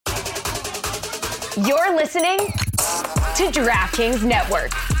You're listening to DraftKings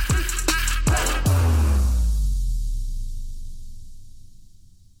Network.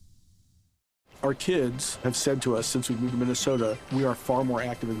 Our kids have said to us since we moved to Minnesota, we are far more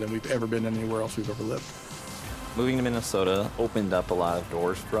active than we've ever been anywhere else we've ever lived. Moving to Minnesota opened up a lot of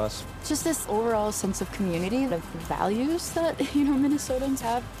doors for us. Just this overall sense of community, of values that, Minnesotans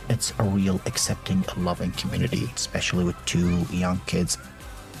have. It's a real accepting, loving community, especially with 2 young kids.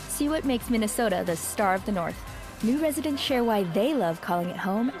 See what makes Minnesota the star of the North. New residents share why they love calling it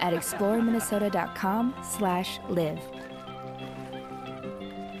home at exploreminnesota.com/live.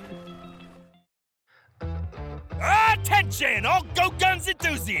 Attention, all Go Guns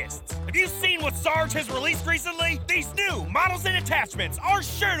enthusiasts! Have you seen what Sarge has released recently? These new models and attachments are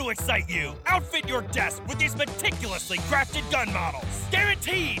sure to excite you. Outfit your desk with these meticulously crafted gun models,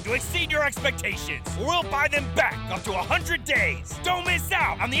 guaranteed to exceed your expectations, or we'll buy them back up to 100 days. Don't miss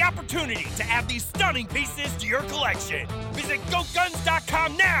out on the opportunity to add these stunning pieces to your collection. Visit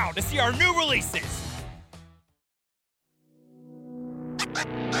GoGuns.com now to see our new releases.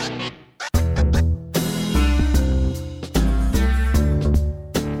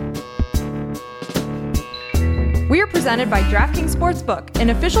 We are presented by DraftKings Sportsbook, an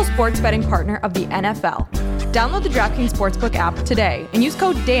official sports betting partner of the NFL. Download the DraftKings Sportsbook app today and use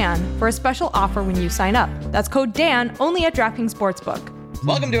code DAN for a special offer when you sign up. That's code DAN only at DraftKings Sportsbook.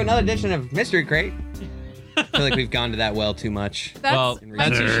 Welcome to another edition of Mystery Crate. I feel like we've gone to that well too much. That's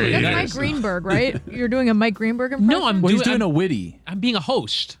Mike Greenberg, right? You're doing a Mike Greenberg impression? No, he's doing a witty. I'm being a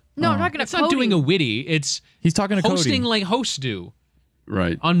host. No, I'm talking to It's Cody. not doing a witty. He's talking to hosting Cody. like hosts do.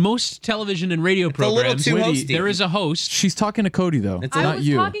 Right. On most television and radio programs, there is a host. She's talking to Cody, though. I not was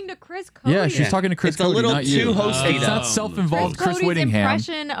you. talking to Chris Cody. Yeah, she's talking to Chris It's a Cody, little not you. too hosty, It's not self-involved Chris Cody's Whittingham.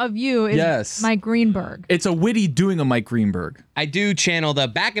 impression of you is Yes. Mike Greenberg. It's a witty doing a Mike Greenberg. I do channel the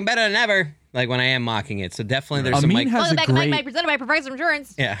back and better than ever, like when I am mocking it. So definitely there's Amin some Mike. has a great. presented by Progressive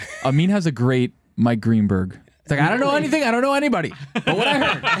Insurance. Yeah. Amin has a great Mike Greenberg. It's like, I don't know anything. I don't know anybody. But what I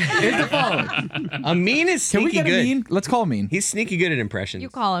heard is the following. Amin is Can we sneaky get good. Amin? Let's call Amin. He's sneaky good at impressions. You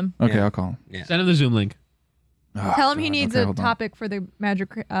call him. Okay, Yeah. I'll call him. Yeah. Send him the Zoom link. Oh, Tell him he God. needs Okay, a hold on. topic for the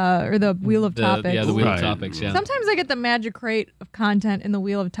magic or the wheel of topics. Yeah, the wheel of topics. Yeah. Sometimes I get the magic crate of content and the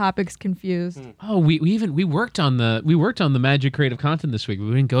wheel of topics confused. Oh, we worked on the Magic Creative Content this week. We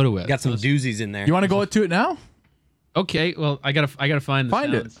didn't go to it. Got some doozies in there. You want to go to it now? Okay. Well, I gotta find the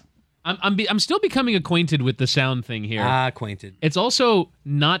Find sounds. it. I'm still becoming acquainted with the sound thing here. Acquainted. It's also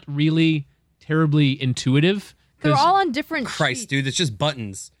not really terribly intuitive. They're all on different Christ, dude, it's just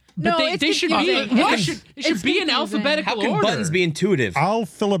buttons. But No, they should be. confusing. It should be in alphabetical How can order. buttons be intuitive? I'll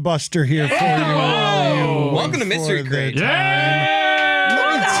filibuster here for you. Welcome to Mystery Crate.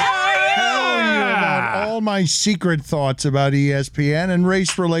 Let me tell you about all my secret thoughts about ESPN and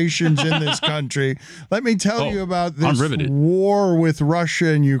race relations in this country. Let me tell you about this war with Russia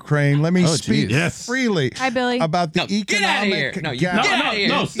and Ukraine. Let me speak freely Hi, Billy. about the No, get outta here. economic No, you gap, get outta here.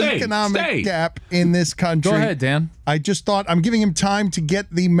 No, stay, economic stay. gap in this country. Go ahead, Dan. I just thought I'm giving him time to get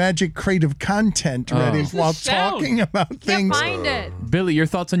the magic crate of content ready while talking about Can't things. find it. Billy, your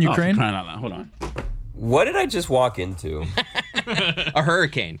thoughts on Ukraine? Hold on. What did I just walk into? A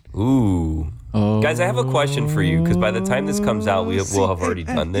hurricane. Ooh. Guys, I have a question for you because by the time this comes out, we'll have already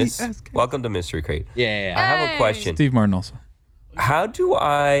done this. Welcome to Mystery Crate. Yeah. I have a question. Steve Martin also. How do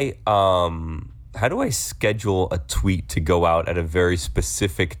I schedule a tweet to go out at a very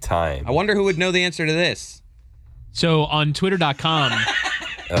specific time? I wonder who would know the answer to this. So on Twitter.com,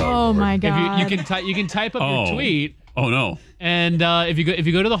 Oh my God. you can type up your tweet. Oh no. And if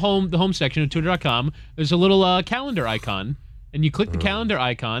you go to the home section of Twitter.com, there's a little calendar icon, and you click the calendar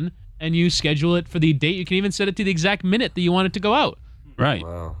icon, and you schedule it for the date. You can even set it to the exact minute that you want it to go out. Right.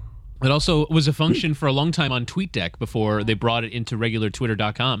 Wow. It also was a function for a long time on TweetDeck before they brought it into regular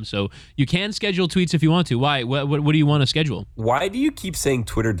Twitter.com. So you can schedule tweets if you want to. Why? What do you want to schedule? Why do you keep saying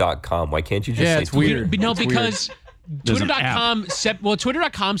Twitter.com? Why can't you just say it's Twitter? weird. No, It's because Twitter.com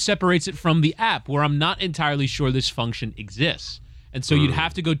Twitter.com separates it from the app, where I'm not entirely sure this function exists. And so you'd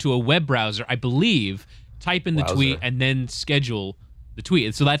have to go to a web browser, I believe, type in the tweet, and then schedule the tweet.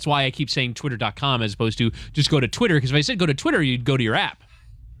 And so that's why I keep saying Twitter.com as opposed to just go to Twitter, because if I said go to Twitter, you'd go to your app.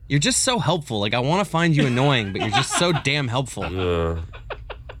 You're just so helpful. Like, I want to find you annoying, but you're just so damn helpful.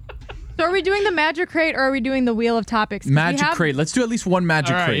 So So are we doing the Magic Crate or are we doing the Wheel of Topics? Magic Crate. Let's do at least one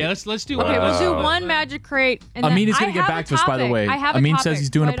Magic All right, Crate. yeah, let's do. Okay, we'll do one Magic Crate. And Amin then is going to get back to us, by the way. Amin says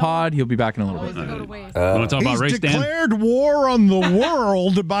he's doing a pod. He'll be back in a little bit. Want to talk about race, Dan? He's declared war on the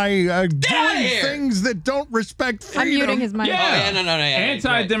world by doing things that don't respect freedom. I'm muting his mic. Yeah. No.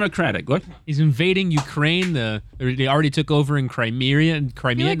 Anti-democratic. What? He's invading Ukraine. They already took over in Crimea, and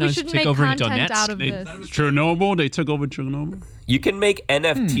Crimea now to take over in Donetsk. Out of this. Chernobyl. They took over Chernobyl. You can make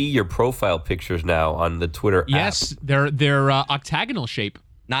NFT your profile pictures now on the Twitter app. Yes, they're octagonal shape.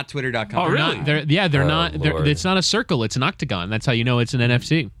 Not Twitter.com. Oh, really? They're not. Lord. It's not a circle. It's an octagon. That's how you know it's an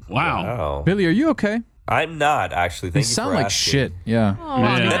NFT. Wow. Billy, are you okay? I'm not actually. Thank You you sound for like asking. shit. Yeah.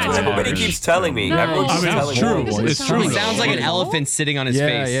 That's what everybody keeps telling me. Everyone's it's telling true. me. It's true. He sounds like an elephant sitting on his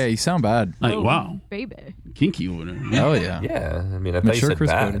face. Yeah, you sound bad. Like, wow. Baby. Kinky over there. Oh, yeah. Yeah, I mean, I thought you said Chris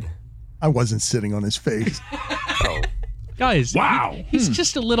bad. voted. I wasn't sitting on his face. Oh. Guys, Wow. he's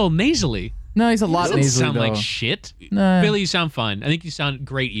just a little nasally. No, he's a lot Doesn't nasally, sound though. like shit. Nah. Billy, you sound fine. I think you sound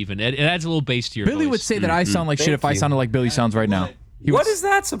great. Even it adds a little bass to your Billy voice. would say that I sound like shit Thank if I you. sounded like Billy sounds right now. What is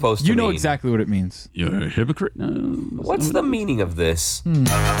that supposed to You mean? know exactly what it means. You're a hypocrite? No. What's the meaning of this?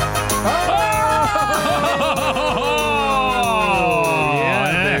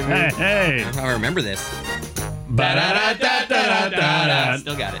 Yeah. Hey. I remember this. Ba-da-da-da-da-da-da.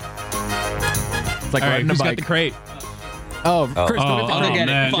 Still got it. It's like All right, riding a who's got bike. the crate? Oh, Chris, go get the I'll crate. get it.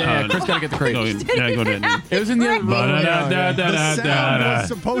 man. Fuck. Yeah, Chris gotta get the crate. Yeah, go ahead. It was in the other room. The sound was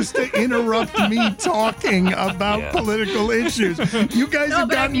supposed to interrupt me talking about political issues. You guys have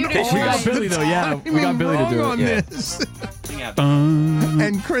gotten We got Billy, though. Yeah, we got Billy to do on it. this.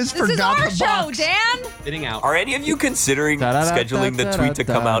 And Chris This is forgot our the show, box. Dan. Fitting out. Are any of you considering scheduling the tweet to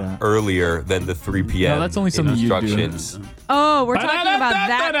come out earlier than the 3 p.m. No, that's only something you do. instructions? Oh, we're talking about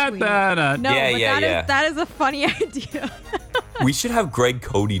that tweet. No, Yeah, but that is a funny idea. We should have Greg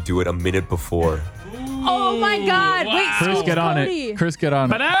Cody do it a minute before. Oh my God! Wait, Chris, so get on Cody. it. Chris, get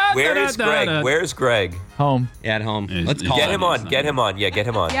on it. Where is Greg? Where's Greg? Home. Yeah, at home. Let's call Get him. him on. Get him on. Yeah, get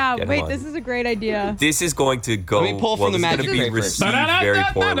him on. Yeah, Get him wait, on. this is a great idea. This is going to go. Let me pull from the this is magic gonna be crate first. received very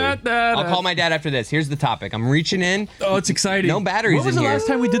poorly. I'll call my dad after this. Here's the topic. I'm reaching in. Oh, it's exciting. No batteries When was in the here. last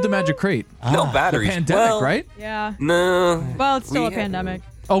time we did the Magic Crate? No batteries. The pandemic, Well, right? Yeah. No. Well, it's still We a pandemic.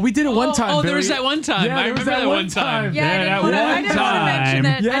 Oh, we did it one time. Oh, there Billy. was that one time. Yeah, I there was remember that one time. Yeah, I didn't want to mention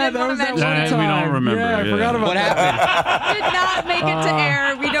it. Yeah, I there didn't was want to that mention one it. time. We don't remember, Yeah, I yeah. forgot about What that. happened? Did not make it to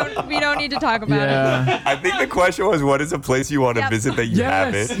air. We don't need to talk about it. Yeah. I think the question was, what is a place you want to Yep. visit that you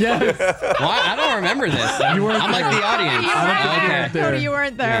Yes. haven't? Yes. Well, I don't remember this. You weren't I'm like there. the audience. You weren't Okay. there. Cody, you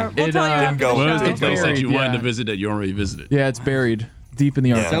weren't there. We'll It, tell you didn't after go. the What show. is the Place that you wanted Yeah. to visit that you already visited. Yeah, it's buried deep in the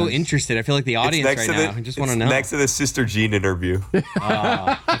Yeah. archives. So interested. I feel like the audience right now. I just want to know. Next to the Sister Jean interview. Yeah.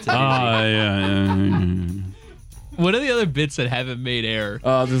 What are the other bits that haven't made air?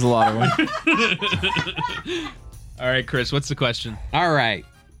 There's a lot of them. All right, Chris, what's the question? All right.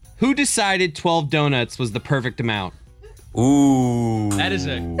 Who decided 12 donuts was the perfect amount? Ooh. That is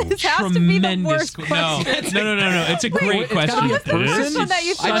a This has to be the tremendous worst question. No. It's a great it's gotta question. be a What's the first one that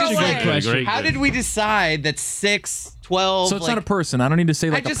you Such threw a good away? question. Great. How did we decide that 6, 12? So it's like, not a person. I don't need to say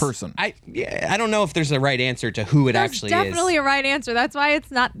like I just, a person. I don't know if there's a right answer to who it There's actually definitely is. a right answer. That's why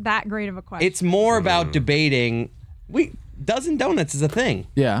it's not that great of a question. It's more about debating. Dozen donuts is a thing.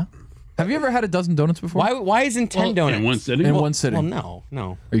 Yeah. Have you ever had a dozen donuts before? Why isn't 10 donuts? In one sitting? In one sitting. Well,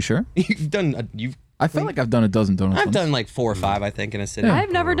 no. Are you sure? I feel like I've done a dozen donuts. I've once. done like 4 or 5, I think, in a sitting.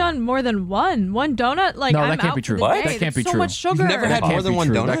 I've never done more than one donut. Like, No, I'm that can't out be for true. the What? day. That can't There's be so true. much sugar. You've never had That more can't than be one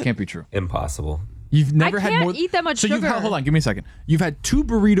true. donut? That can't be true. Impossible. You've never I had can't more. eat that much so sugar. hold on, give me a second. You've had 2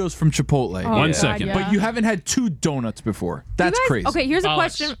 burritos from Chipotle. Oh, One God, second. yeah. But you haven't had 2 donuts before. That's You guys- crazy. Okay, here's a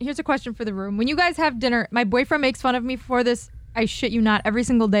Alex. question. Here's a question for the room. When you guys have dinner, my boyfriend makes fun of me for this. I shit you not, every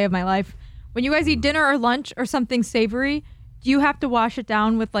single day of my life. When you guys eat dinner or lunch or something savory, do you have to wash it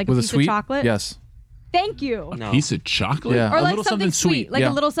down with like With a a piece sweet? of chocolate? Yes. Thank you. No. Piece of chocolate? Yeah. Or a like little something sweet, like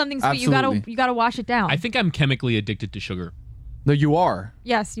yeah. a little something sweet. Absolutely. You gotta wash it down. I think I'm chemically addicted to sugar No, you are.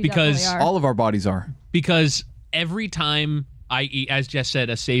 yes, you because definitely are. All of our bodies are. because every time I eat, as Jess said,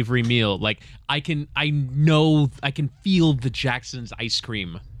 a savory meal, like I can feel the Jackson's ice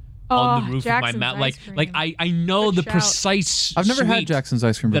cream on the roof Jackson's of my mouth. ice Like cream. I know Good the shout. precise. I've never had sweet Jackson's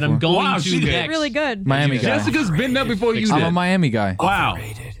ice cream that before. I'm going Wow, to she did. next. really good. Miami guy. Jessica's been there before you I'm did. a Miami guy. Wow.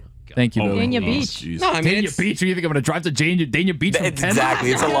 Thank you, Billy. Dania Oh, Beach. jeez. No, I mean, Dania it's, Beach? You think I'm gonna drive to Dania Beach from Penn?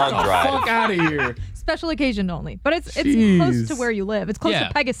 Exactly. It's a long Fuck drive. out of here. Special occasion only, but it's Jeez. close to where you live. It's close Yeah.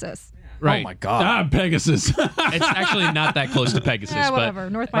 to Pegasus. Right. Oh my God. Ah, Pegasus. It's actually not that close to Pegasus, Yeah, but whatever.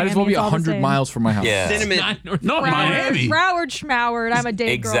 North Miami. Might as well be it's all the 100 same. miles from my house. Yeah. Cinnamon. Not Miami. Broward, Schmoward. I'm a Dave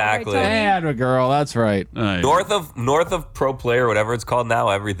Exactly. girl. Right, Hey, I'm a girl. That's right. North of Pro Player, whatever it's called now,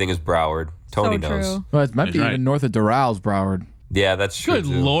 everything is Broward. Tony So knows. true. Well, it might be That's right. even north of Doral, Broward. Yeah, that's true. good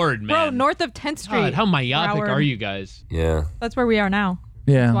too. Lord, Bro, man. north of 10th Street. God, how myopic Broward. are you guys? Yeah. That's where we are now.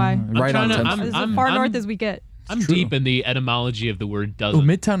 Yeah. That's why. Right on trying to- 10th I'm- Street. This is as far north as we get. I'm true. deep in the etymology of the word Oh, dozen.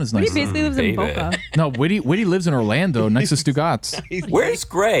 Midtown is He nice. basically lives in baby. Boca. No, Whitty lives in Orlando next to Stugatz. Where's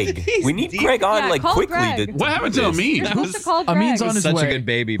Greg? We need Greg on Yeah, like call quickly. Greg. To, What happened to Amin? You're supposed to call Greg. Amin's on his Such way. a good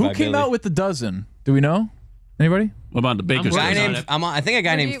baby Who by came Billy. out with the dozen? Do we know? Anybody? What about the Baker's working Guy on dozen? named, it. I think a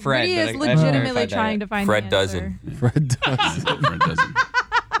guy named Fred. He but is I haven't legitimately verified that trying yet. to find Fred the answer. doesn't. Fred does. Fred dozen.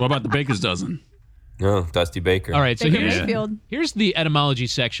 What about the Baker's dozen? No, Dusty Baker. All right, so Baker here's, Mayfield. here's the etymology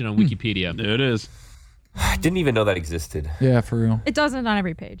section on Wikipedia. There it is. I didn't even know that existed. Yeah, for real. It doesn't on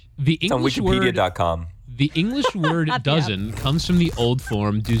every page. The It's on English word Wikipedia.com. The English word Not the app. dozen comes from the old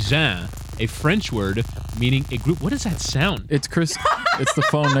form douzain, a French word meaning a group. What does that sound? It's Chris. It's the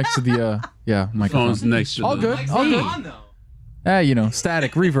phone next to the microphone. Phone's next to All the... good. All good. You know,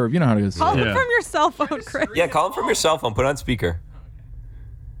 static, reverb. You know how it is. Call Yeah. him from your cell phone, Chris. Yeah, call him from your cell phone. Put it on speaker.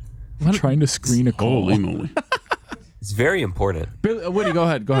 I'm trying to screen a call. Holy moly. It's very important. Billy, Whitty, go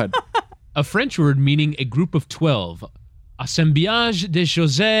ahead. Go ahead. A French word meaning a group of 12. Assemblage de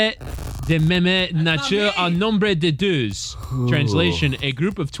choses de même nature en nombre de deux. Translation, a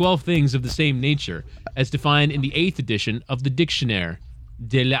group of 12 things of the same nature, as defined in the 8th edition of the Dictionnaire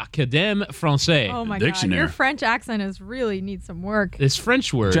de l'Académie Française. Oh my Dictionary. God. Your French accent is really needs some work. This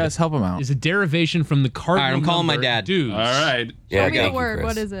French word Jess, help him out. is a derivation from the cardinal All right, I'm calling my number dad. Deux. All right. Yeah, Tell me the thank you, word. Chris.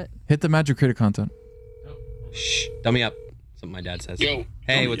 What is it? Hit the Magic Creator content. Shh, dumb me up. Something my dad says. Yo.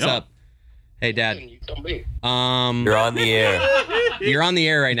 Hey, what's up? Hey, Dad. You tell me. You're on the air. You're on the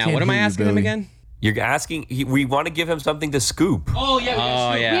air right now. can't What am I hear you, asking him Billy. again? You're asking. We want to give him something to scoop. Oh, yeah.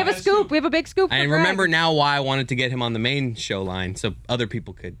 Oh, yeah. We have a scoop. We have a big scoop. For I Greg. remember now why I wanted to get him on the main show line so other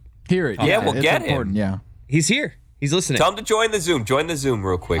people could. Hear it. Yeah, we'll it's get him. important, Yeah. He's here. He's listening. Tell him to join the Zoom. Join the Zoom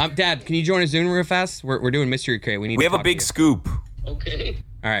real quick. Dad, can you join a Zoom real fast? We're doing Mystery Crate. We We have a big scoop. Okay.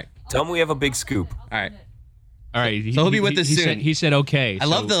 All right. Tell him we have a big scoop. All right. All right. So he'll be with us he soon. Said, he said okay. I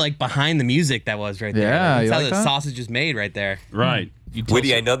love the behind the music that was right there. Yeah, That's you how like the that? sausage is made right there. Right.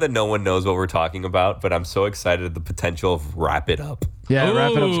 Witty, I know that no one knows what we're talking about, but I'm so excited at the potential of Wrap It Up. Yeah,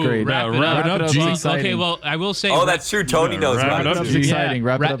 Wrap It Up's Ooh, great. Wrap It Up, Up's G. exciting. Okay, well, I will say. Oh, that's true. Tony knows Wrap about It it. Up, Up's G. exciting.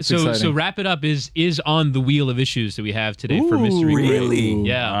 Wrap It Up's so exciting. Wrap It Up is on the wheel of issues that we have today for Ooh, Mystery Crate. really?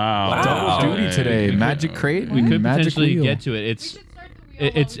 Yeah. Wow. Double duty Okay. today. Magic Crate. We could Magic potentially Wheel. get to it.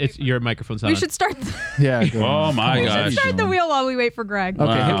 It's your microphone's on. We should start. Yeah. Go Oh, on. my Come on, gosh. what are you Start the doing? wheel while we wait for Greg. Okay,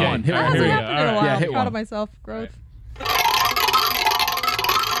 Wow. hit Okay. one. Hit That one. hasn't Here we go. happened in a while. Yeah, I'm hit proud one. of myself. Growth.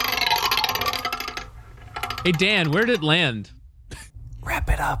 Hey Dan, where did it land? Wrap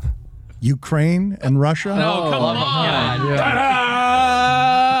it up. Ukraine and Russia. Oh, come on.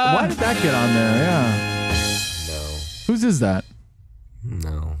 Why did that get on there? Yeah. No. Whose is that?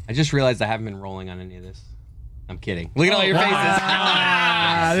 No. I just realized I haven't been rolling on any of this. I'm kidding. Look at all your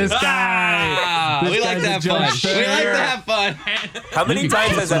faces. This guy. We like to have fun. We like to have fun. How many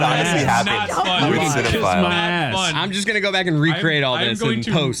times has that honestly happened? fun. with Kiss Cinephile? my ass. Fun. I'm just gonna go back and recreate all I'm this going and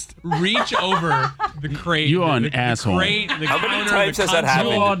to post. reach over the crate. You are an the asshole. Crate, the How many counter, times the has that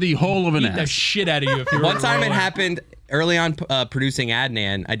console. You are the whole of an Beat the ass. shit out of you if you One were time it rolling. happened early on producing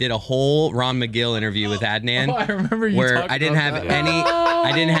Adnan. I did a whole Ron McGill interview with Adnan. Oh, I remember you where talking I didn't about have that.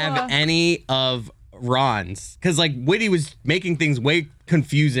 I didn't have any of Ron's because like Whitty was making things way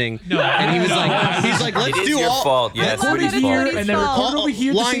confusing, and he was like, let's It is do your all. fault. Yeah, it's Love Witty's that it's fault. Witty's And then fault. record over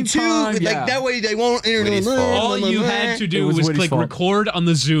here at the line same two, time. like Yeah. that way they won't Witty's fault. All you had to It do was was Witty's click fault. record on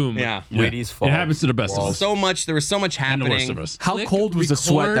the Zoom. Yeah. Witty's fault. It happens to the best of us. So much. There was so much And the happening. worst of us. How Click cold was the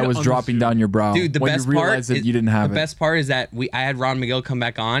sweat that record was on dropping Zoom. down your brow Dude, the when best you part realized that is, you didn't have the it? best part is that I had Ron McGill come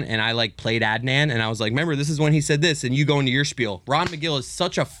back on and I like played Adnan and I was like, remember this is when he said this and you go into your spiel. Ron McGill is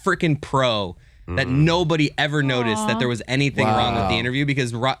such a freaking pro that nobody ever noticed that there was anything wrong with the interview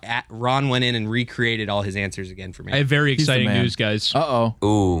because Ron went in and recreated all his answers again for me. I have very He's the exciting man. news, guys. Uh-oh.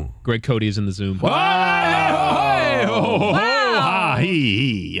 Ooh. Greg Cody is in the Zoom.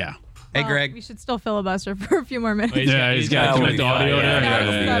 Yeah. Hey, Greg. We should still filibuster for a few more minutes. Wait, Yeah, he's got to connect the audio Yeah, there.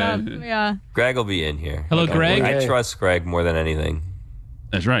 yeah, yeah. Set up. Yeah. Greg will be in here. Hello, Greg. I trust Greg more than anything.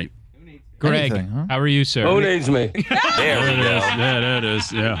 That's right. Greg, Anything, huh? how are you, sir? needs me? There we There it go. is. There it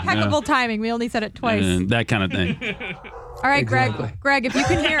is. Yeah. Impeccable timing. We only said it twice. And that kind of thing. All right, Greg. Greg, if you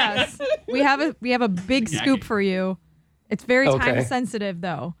can hear us, we have a big scoop for you. It's very time sensitive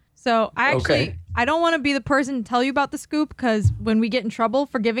though. So I don't want to be the person to tell you about the scoop because when we get in trouble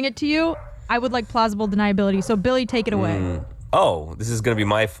for giving it to you, I would like plausible deniability. So Billy, take it away. Oh, this is going to be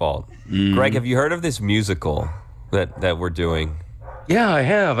my fault. Greg, have you heard of this musical that we're doing? Yeah, I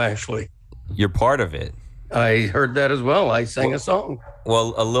have actually. You're part of it. I heard that as well. I sang a song.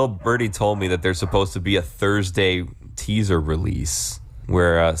 Well, a little birdie told me that there's supposed to be a Thursday teaser release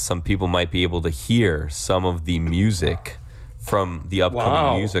where some people might be able to hear some of the music from the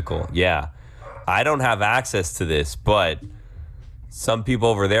upcoming musical. Yeah. I don't have access to this, but some people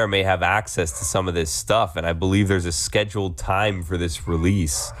over there may have access to some of this stuff, and I believe there's a scheduled time for this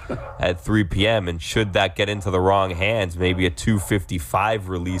release at 3 p.m., and should that get into the wrong hands, maybe a 2:55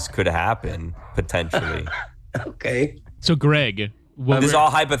 release could happen, potentially. Okay. So, Greg... This is all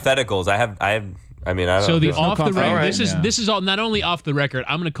hypotheticals. I don't So the know. off the record, this is all not only off the record.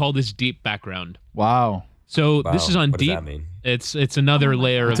 I'm going to call this deep background. Wow. So this is on What does deep. that mean? It's another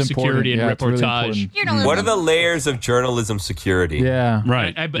layer of security and reportage. What are the layers of journalism security? Yeah.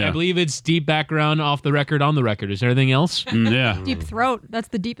 Right. I believe it's deep background, off the record, on the record. Is there anything else? Yeah. Deep throat. That's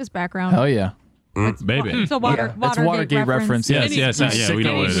the deepest background. Hell yeah. Baby. It's a That's Watergate reference. Yes, yeah, we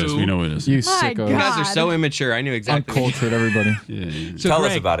know what it is. We know what it is. You My sickos. You guys are so immature. I knew exactly. Uncultured, everybody. So Tell us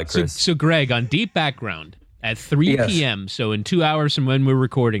Greg, about it, Chris. So Greg, on deep background at 3 Yes. p.m., so in 2 hours from when we're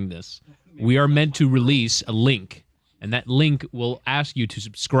recording this, we are meant to release a link, and that link will ask you to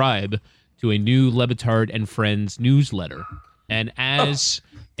subscribe to a new Le Batard and Friends newsletter. And as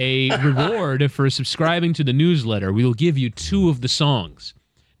a reward for subscribing to the newsletter, we will give you 2 of the songs.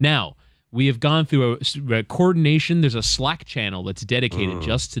 Now, we have gone through a coordination. There's a Slack channel that's dedicated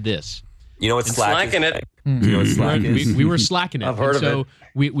just to this. You know what Slack slacking is? it. You know what Slack is? We were slacking it. I've heard And of so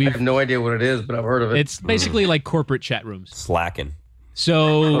it. we I have no idea what it is, but I've heard of it. It's basically like corporate chat rooms. Slacking.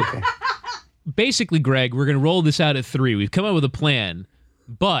 So basically, Greg, we're going to roll this out at 3. We've come up with a plan,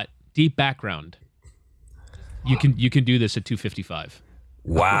 but deep background. You can do this at 2:55.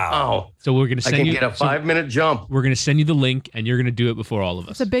 Wow. So we're going to I send can you get a 5-minute jump. We're going to send you the link, and you're going to do it before all of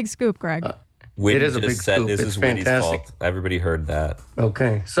us. It's a big scoop, Greg. Whitney It is a just big said scoop. this It's is Whitney's fantastic. fault. Everybody heard that.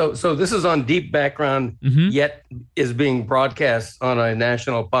 Okay. So this is on deep background, yet is being broadcast on a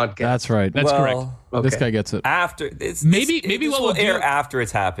national podcast. That's right. That's correct. Okay. This guy gets it. After this, Maybe this what will we'll air do- after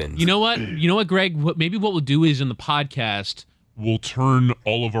it's happened. You know what, Greg? Maybe what we'll do is in the podcast. We'll turn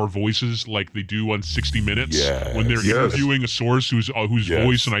all of our voices like they do on 60 Minutes Yes. when they're interviewing a source whose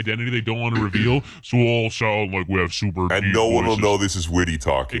voice and identity they don't want to reveal. So we'll all sound like we have super And deep no one will voices. know this is Witty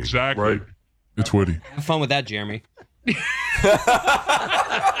talking. Exactly. Right. It's witty. Have fun with that, Jeremy.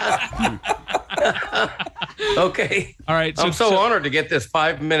 Okay. All right. I'm so honored to get this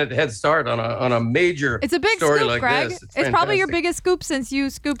 5-minute head start on a major It's a big story scoop, like Greg. this. It's probably your fantastic. biggest scoop since you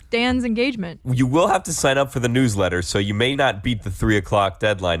scooped Dan's engagement. You will have to sign up for the newsletter, so you may not beat the 3:00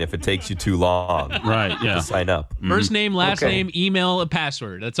 deadline if it takes you too long. Right, yeah. To sign up. First name, last Okay. name, email, a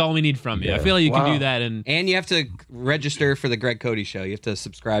password. That's all we need from you. I Yeah. feel like you can Wow. do that. And And you have to register for the Greg Cody Show. You have to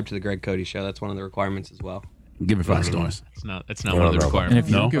subscribe to the Greg Cody Show. That's one of the requirements as well. Give it 5 stars. that's not one of the And requirements.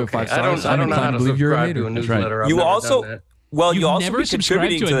 if you No? give it 5 I stars, don't I'm know how inclined to to believe you're a subscribe to hater. a That's right. newsletter. I've You never also, done that. well, You've you also never be subscribed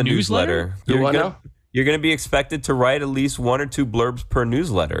contributing to to a the newsletter? newsletter. Do I now? You're going to be expected to write at least 1 or 2 blurbs per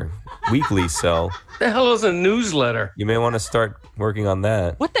newsletter weekly, so The hell is a newsletter? you may want to start working on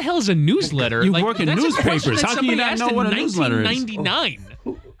that. What the hell is a newsletter? You work in that's a question newspapers. that How can you somebody not asked know in what a newsletter is? 1999.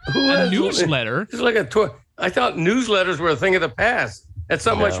 Who A has- newsletter? It's like I thought newsletters were a thing of the past. That's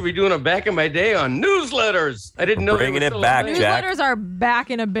something I No. should be doing back in my day on newsletters. I didn't know they Bringing were it still a back, thing. Jack. Newsletters are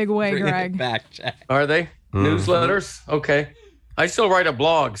back in a big way, Bring Greg. it back, Jack. Are they newsletters? Okay. I still write a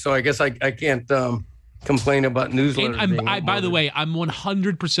blog, so I guess I can't complain about newsletters. being By the uploaded. way, I'm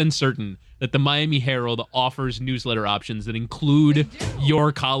 100% certain that the Miami Herald offers newsletter options that include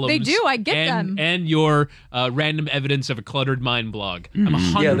your columns. They do. I get and, them. And your random evidence of a cluttered mind blog. I'm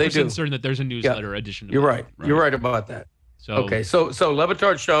 100% Yeah, they do. certain that there's a newsletter edition. Of You're that. right. You're right about that. So Okay, so Le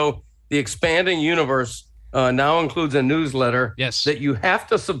Batard Show, the expanding universe, now includes a newsletter that you have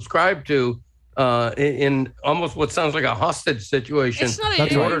to subscribe to in almost what sounds like a hostage situation. It's not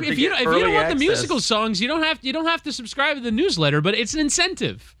in order if to you get don't early want the access. musical songs, you don't have to subscribe to the newsletter, but it's an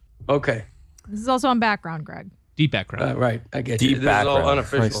incentive. Okay. This is also on background, Greg. Deep background. Right, I get Deep you. This is background. all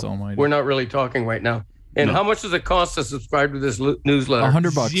unofficial. Christ almighty. We're not really talking right now. And how much does it cost to subscribe to this newsletter?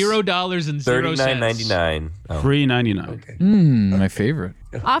 $100. $0.00. $39.99. Oh. $3.99. Okay. My favorite.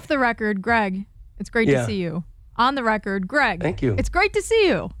 Off the record, Greg, it's great Yeah. to see you. On the record, Greg. Thank you. It's great to see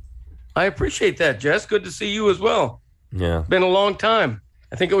you. I appreciate that, Jess. Good to see you as well. Yeah. Been a long time.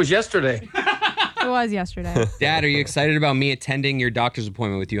 I think it was yesterday. It was yesterday. Dad, are you excited about me attending your doctor's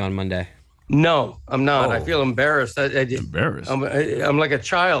appointment with you on Monday? No, I'm not. Oh. I feel embarrassed. Embarrassed? I'm like a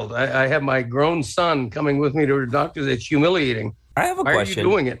child. I have my grown son coming with me to the doctor. It's humiliating. I have a Why question. are you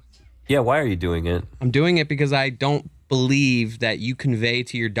doing it? Yeah, why are you doing it? I'm doing it because I don't believe that you convey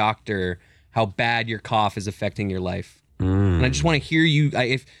to your doctor how bad your cough is affecting your life. And I just want to hear you.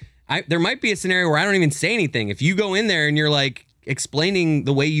 There might be a scenario where I don't even say anything. If you go in there and you're like explaining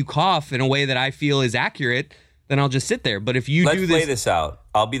the way you cough in a way that I feel is accurate, then I'll just sit there. But if you Let's do play this out.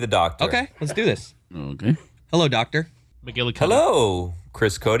 I'll be the doctor. Okay, let's do this. Okay. Hello, doctor. McGillicuddy. Hello,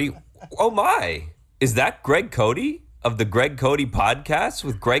 Chris Cody. Oh my, is that Greg Cody of the Greg Cody podcast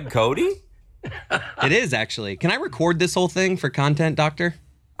with Greg Cody? It is actually. Can I record this whole thing for content, doctor?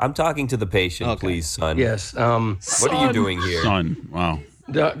 I'm talking to the patient, please, son. Yes. What are you doing here? Son, wow.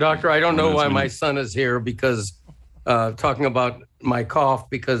 Doctor, I don't know why my son is here because talking about my cough,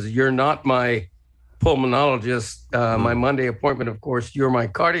 because you're not my pulmonologist. My Monday appointment, of course, you're my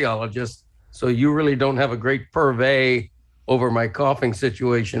cardiologist. So you really don't have a great purvey over my coughing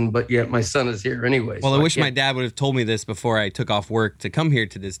situation, but yet my son is here anyway. Well, so I wish my dad would have told me this before I took off work to come here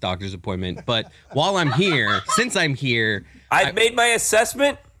to this doctor's appointment. But while I'm here, since I'm here, I've made my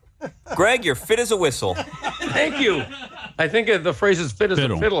assessment. Greg, you're fit as a whistle. Thank you. I think the phrase is fit as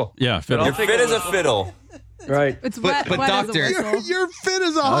a fiddle. Yeah, fiddle. You're fit as a fiddle. Right. It's But doctor, You're fit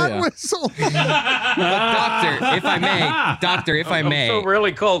as a hot whistle. but doctor, if I may, I'm so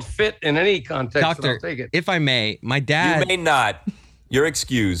rarely called fit in any context. doctor, I'll take it. if I may, my dad. You may not. You're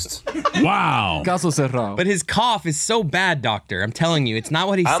excused. Wow. Caso cerrado. But his cough is so bad, doctor. I'm telling you, it's not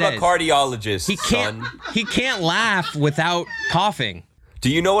what he I'm says. a cardiologist, He can't. son. He can't laugh without coughing.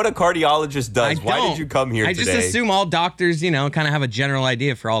 Do you know what a cardiologist does? I Why don't. did you come here I today? just assume all doctors, kind of have a general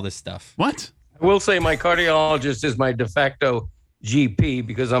idea for all this stuff. What? I will say my cardiologist is my de facto GP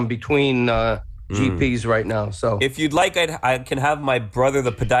because I'm between GPs right now. So If you'd like, I can have my brother,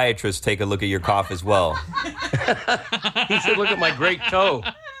 the podiatrist, take a look at your cough as well. he should look at my great toe.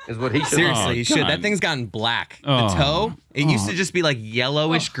 Is what he should. Seriously, you should. God. That thing's gotten black. Oh. The toe, it used to just be like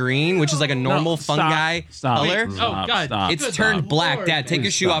yellowish green, which is like a normal fungi color. Oh, God. Stop. It's turned black. Dad, take your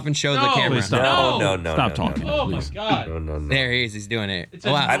shoe off and show the camera. Please stop. No. Stop talking. Oh, my please. God. No. There he is. He's doing it.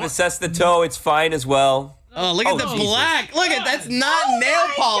 a- Wow. I've assessed the toe. It's fine as well. Oh, look at the Jesus. black. Look at that's not nail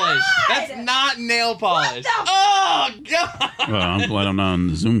polish. That's not nail polish. Oh, God. Well, I'm glad I'm not on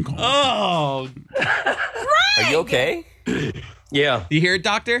the Zoom call. Oh. Are you okay? Yeah. You hear it,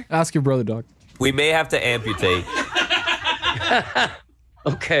 doctor? Ask your brother, doc. We may have to amputate.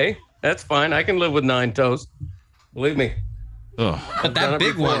 Okay, that's fine. I can live with 9 toes. Believe me. Ugh. But done that it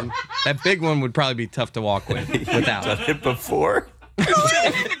big before. one, would probably be tough to walk with without. Done it before?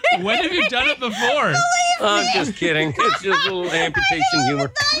 When have you done it before? I'm just kidding. It's just a little amputation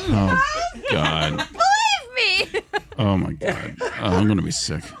humor. Oh, God. Believe me. Oh, my God. Oh, I'm going to be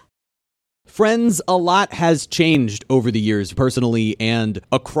sick. Friends, a lot has changed over the years, personally and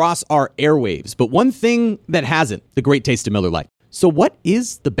across our airwaves. But one thing that hasn't, the great taste of Miller Lite. So what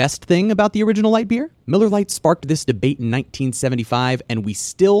is the best thing about the original light beer? Miller Lite sparked this debate in 1975, and we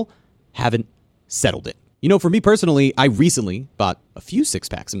still haven't settled it. For me personally, I recently bought a few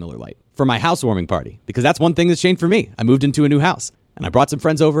 6-packs of Miller Lite for my housewarming party, because that's one thing that's changed for me. I moved into a new house, and I brought some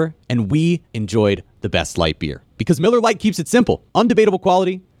friends over, and we enjoyed the best light beer. Because Miller Lite keeps it simple. Undebatable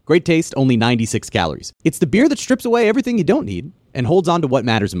quality, great taste, only 96 calories. It's the beer that strips away everything you don't need and holds on to what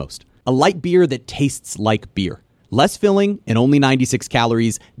matters most. A light beer that tastes like beer. Less filling and only 96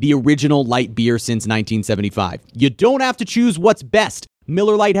 calories, the original light beer since 1975. You don't have to choose what's best.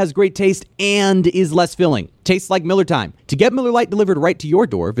 Miller Lite has great taste and is less filling. Tastes like Miller time. To get Miller Lite delivered right to your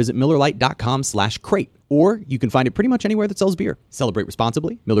door, visit MillerLite.com/crate. Or you can find it pretty much anywhere that sells beer. Celebrate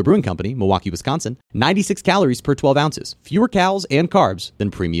responsibly. Miller Brewing Company, Milwaukee, Wisconsin. 96 calories per 12 ounces. Fewer calories and carbs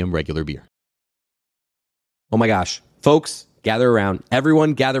than premium regular beer. Oh my gosh. Folks, gather around.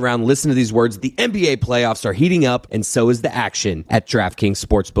 Everyone gather around. Listen to these words. The NBA playoffs are heating up, and so is the action at DraftKings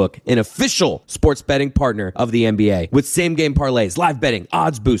Sportsbook, an official sports betting partner of the NBA. With same-game parlays, live betting,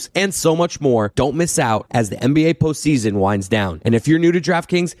 odds boosts, and so much more, don't miss out as the NBA postseason winds down. And if you're new to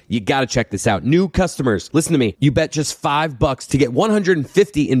DraftKings, you got to check this out. New customers, listen to me. You bet just $5 to get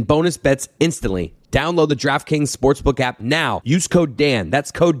 $150 in bonus bets instantly. Download the DraftKings Sportsbook app now. Use code DAN.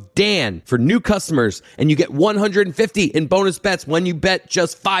 That's code DAN for new customers, and you get $150 in bonus bets when you bet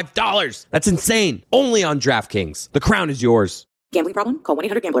just $5. That's insane. Only on DraftKings. The crown is yours. Gambling problem? Call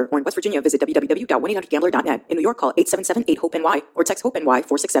 1-800-GAMBLER. Or in West Virginia, visit www.1800gambler.net. In New York, call 877-8-HOPE-NY or text HOPE-NY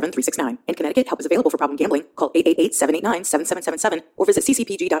 467-369. In Connecticut, help is available for problem gambling. Call 888-789-7777 or visit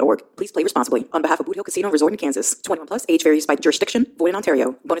ccpg.org. Please play responsibly. On behalf of Boot Hill Casino Resort in Kansas. 21 plus. Age varies by jurisdiction. Void in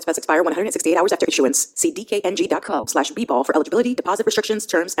Ontario. Bonus bets expire 168 hours after issuance. See dkng.com/bball for eligibility, deposit restrictions,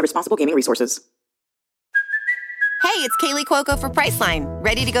 terms, and responsible gaming resources. Hey, it's Kaylee Cuoco for Priceline.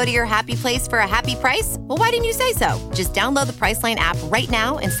 Ready to go to your happy place for a happy price? Well, why didn't you say so? Just download the Priceline app right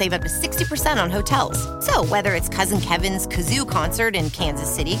now and save up to 60% on hotels. So whether it's Cousin Kevin's Kazoo Concert in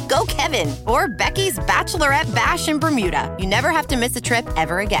Kansas City, go Kevin, or Becky's Bachelorette Bash in Bermuda, you never have to miss a trip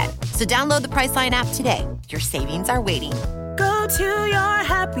ever again. So download the Priceline app today. Your savings are waiting. Go to your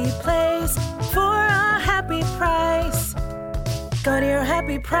happy place for a happy price. Go to your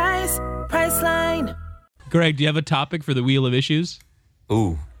happy price, Priceline. Greg, do you have a topic for the Wheel of Issues?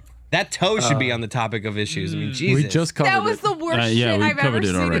 Ooh. That toe should be on the topic of issues. I mean, Jesus. We just covered That was the worst shit I've ever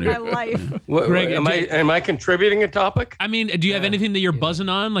seen in my life. Greg, am I contributing a topic? I mean, do you have anything that you're buzzing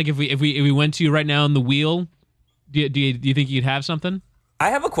on? Like if we went to you right now on the wheel, do you think you'd have something? I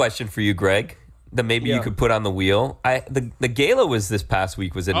have a question for you, Greg, that maybe you could put on the wheel. The gala was this past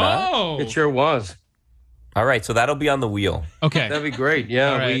week, was it not? It sure was. All right, so that'll be on the wheel. Okay. That'd be great.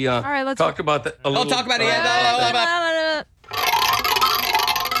 Yeah, All right. we All right, let's talked about that a little. Talk about it.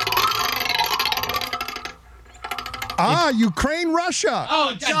 Ukraine, Russia.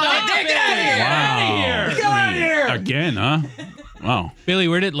 Oh, get out of here! Get out of here! Again, huh? Wow. Billy,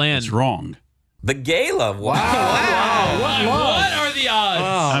 where did it land? It's wrong. The gala. Wow. What are the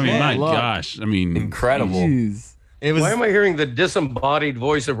odds? I mean, my gosh. I mean, incredible. Why am I hearing the disembodied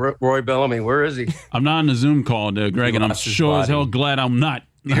voice of Roy Bellamy? Where is he? I'm not on the Zoom call, Greg, and I'm sure as hell glad I'm not.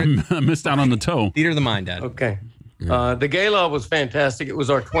 I missed out on the toe. Theater of the mind, Dad. Okay. The gala was fantastic. It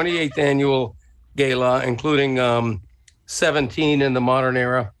was our 28th annual gala, including 17 in the modern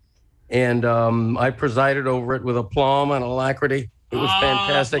era. And I presided over it with aplomb and alacrity. It was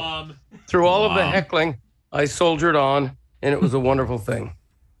fantastic. Through all of the heckling, I soldiered on, and it was a wonderful thing.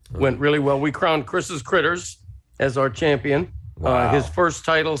 Went really well. We crowned Chris's Critters as our champion. His first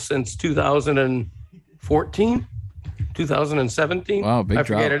title since 2014, 2017. Wow, big I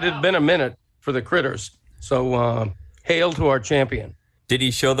forget. drop. It had been a minute for the Critters. So hail to our champion. Did he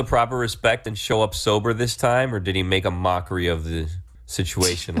show the proper respect and show up sober this time, or did he make a mockery of the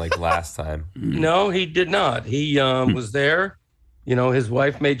situation like last time? No, he did not. He was there. You know, his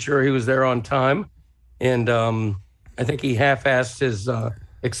wife made sure he was there on time. And I think he half-assed his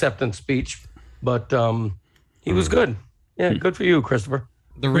acceptance speech. But he was good. Yeah, good for you, Christopher.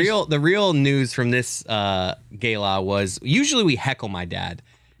 The real news from this gala was usually we heckle my dad.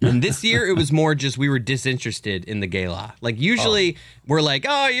 And this year it was more just we were disinterested in the gala. Like usually we're like,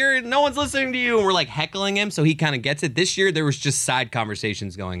 no one's listening to you, and we're like heckling him, so he kind of gets it. This year there was just side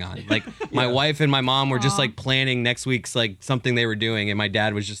conversations going on. Like my wife and my mom were just like planning next week's like something they were doing, and my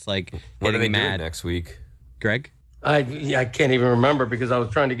dad was just like What are they getting mad. doing next week? Greg? I can't even remember because I was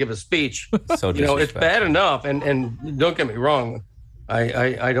trying to give a speech. So it's bad enough, and don't get me wrong,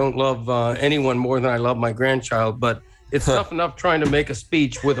 I don't love anyone more than I love my grandchild, but it's tough enough trying to make a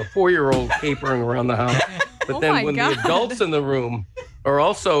speech with a 4-year-old capering around the house. But then when the adults in the room are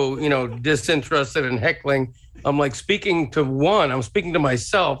also, disinterested and heckling, I'm like speaking to one. I'm speaking to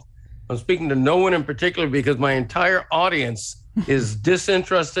myself. I'm speaking to no one in particular because my entire audience is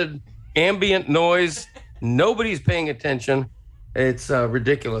disinterested, ambient noise. Nobody's paying attention. It's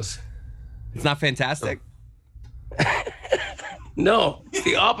ridiculous. It's not fantastic. No, it's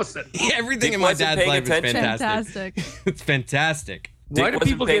the opposite. Everything in my dad's life is fantastic. It's fantastic. Why do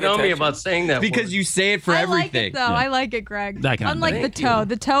people get on me about saying that? Because you say it for I everything. like it, though. I like it, Greg. That kind of Unlike thing. the toe.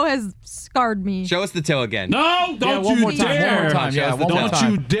 The toe has scarred me. Show us the toe again. No, don't you dare. Don't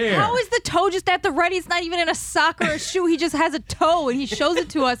you dare. How is the toe just at the ready? It's not even in a sock or a shoe. He just has a toe, and he shows it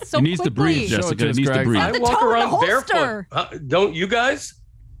to us so He needs to quickly. breathe, Jessica. He needs to breathe. I The walk toe in the around holster. barefoot. Don't you guys?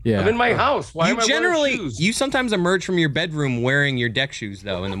 Yeah. I'm in my house. Why you am I generally, wearing shoes? you sometimes emerge from your bedroom wearing your deck shoes,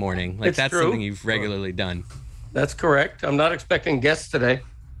 though, in the morning. Like It's that's true. something you've regularly done. That's correct. I'm not expecting guests today,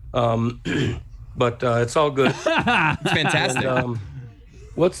 but it's all good. It's fantastic. And,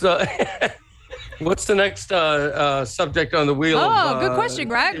 what's the next subject on the wheel? Oh, good question,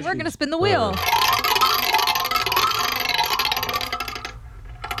 Greg. We're going to spin the wheel.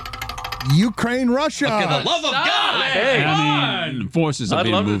 Ukraine, Russia. For the love of God! Hey, I mean, forces are I'd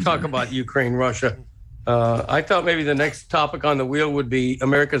being love to moved. talk about Ukraine, Russia. I thought maybe the next topic on the wheel would be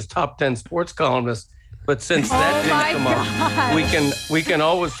America's top 10 sports columnists, but since that didn't come up, we can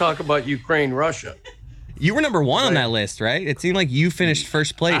always talk about Ukraine, Russia. You were number one on that list, right? It seemed like you finished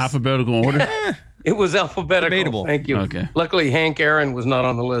first place. Alphabetical order. It was alphabetical. Debatable. Thank you. Okay. Luckily, Hank Aaron was not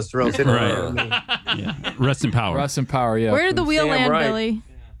on the list, or else it would have been me. Yeah. Rest in power. Rest in power. Yeah. Where did the wheel Damn land, right. Billy?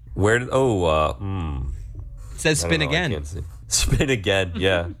 Where did? Oh, It says I don't spin know, I again. can't see. Spin again.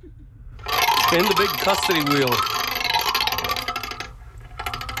 Yeah. Spin the big custody wheel.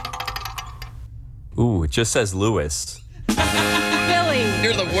 Ooh, it just says Lewis. Billy.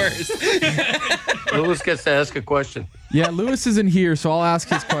 You're the worst. Lewis gets to ask a question. Yeah, Lewis isn't here, so I'll ask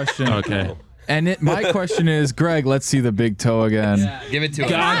his question. Okay. And my question is, Greg, let's see the big toe again. Give it to him.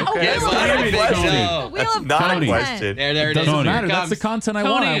 God, Give damn it, it to Tony. him. That's not a Tony. question. There it is. Doesn't Tony. matter. Here That's the comes. content I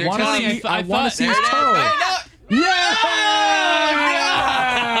Tony, want. I you're want to telling me see. I I want to see thought- his toe. Yeah!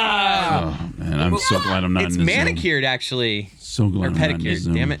 Oh, man, I'm so glad I'm not It's in this manicured, actually. Zone. So glad Or I'm not in this pedicured.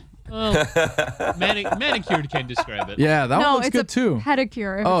 Zoom. Damn it. Well, manicured can describe it. Yeah, that No, one looks it's good a too.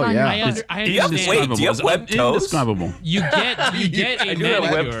 pedicure. If Oh, it's on yeah. your foot. I Do you have, understand. wait, do you have web toes? Indescribable. You get a I do have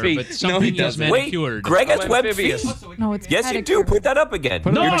web manicure, feet. but No, something he is doesn't. Wait, manicured. Greg has I'm web amphibious. feet. No, it's Yes, you do. pedicure. Put that up again.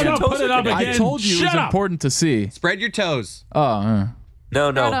 Put it No, up no, again. put it up I again. told you it was Shut up. important to see. Spread your toes. Oh,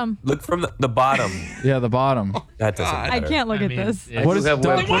 No, Bottom. look from the bottom. yeah, the bottom. That doesn't matter. I can't look I at mean, this. it's- What, is, do have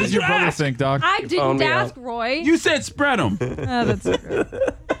Doc, web what feet. does your brother think, Doc? I found didn't me ask, out. Roy. You said spread them. Oh, that's so good.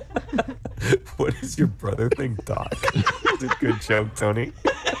 What does your brother think, Doc? It's a good joke, Tony.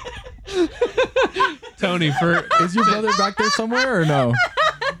 Tony, for Is your brother back there somewhere or no?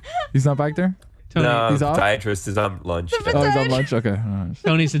 He's not back there? Tony, No, He's off? podiatrist is on lunch. Oh, he's on lunch? Okay.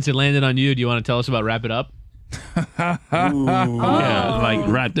 Tony, since it landed on you, do you want to tell us about Wrap It Up? Yeah, like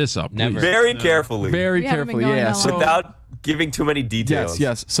wrap this up. Never. please. Very carefully. Very We haven't been carefully, going yeah. that So, long. Without giving too many details.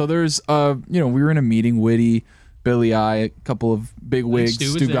 yes. So there's, we were in a meeting, Witty, Billy, a couple of big wigs, Stu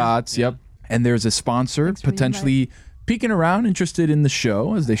was Stu there. Gotts, yep. And there's a sponsor Thanks for the potentially peeking around, interested in the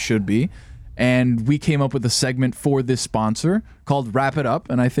show, as they should be. And we came up with a segment for this sponsor called Wrap It Up.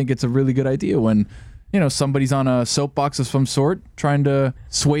 And I think it's a really good idea when, somebody's on a soapbox of some sort trying to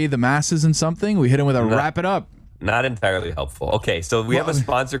sway the masses in something. We hit them with a Wrap It Up. Not entirely helpful. Okay, so we have a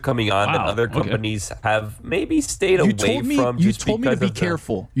sponsor coming on that Wow, other okay. companies have maybe stayed You away told me, from. you just told me to because be of the-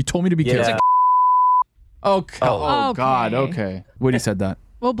 careful. You told me to be Yeah. careful. Okay. Oh, Okay. God. Okay. Woody said that.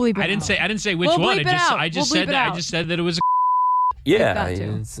 We'll bleep it I didn't out. say which We'll one. bleep it out. I just We'll said bleep it that. I out. just said that it was a Yeah. got I to.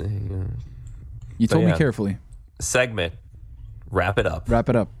 didn't say, You So, told me yeah. carefully. segment. Wrap it up. Wrap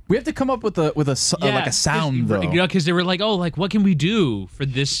it up. We have to come up with a sound though. because they were like, oh, like what can we do for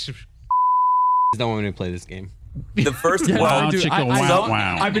this? Don't want me to play this game. The first Yeah, one. I do. chicka, wow,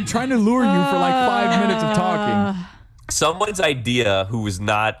 wow. I've been trying to lure you for like 5 minutes of talking. Someone's idea who was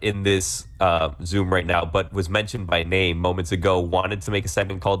not in this Zoom right now, but was mentioned by name moments ago, wanted to make a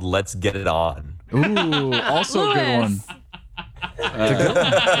segment called "Let's Get It On." Ooh, also a good one.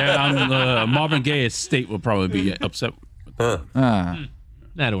 Yeah, Marvin Gaye estate will probably be upset. Nah,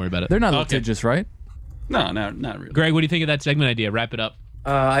 don't worry about it. They're not Okay. litigious, right? No, not really. Greg, what do you think of that segment idea? Wrap it up.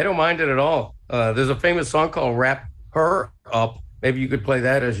 I don't mind it at all. There's a famous song called "Wrap Her Up." Maybe you could play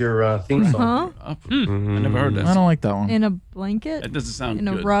that as your theme song. Huh? I never heard that. I don't like that one. In a blanket? That doesn't sound In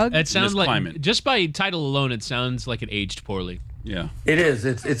a good. rug? It sounds this like climate. just by title alone, it sounds like it aged poorly. Yeah. It is.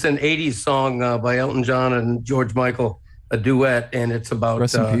 It's an '80s song by Elton John and George Michael, a duet, and it's about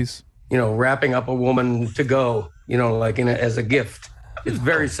Rest in peace. wrapping up a woman to go, like as a gift. It's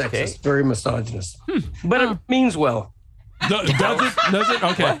very sexist, very misogynist, but it means well. Does it?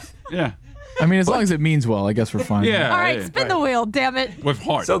 Okay. Yeah. I mean, as long as it means well, I guess we're fine. Yeah. All right, yeah. spin the wheel, damn it. With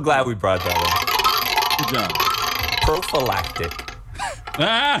heart. So glad we brought that up. Good job. Prophylactic.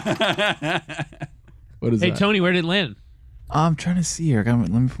 What is Hey, that? Tony, where did it land? I'm trying to see here. Let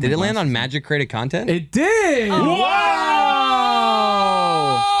me put Did my it land glasses on Magic Created Content? It did. Wow!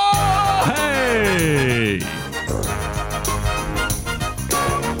 Wow! Hey!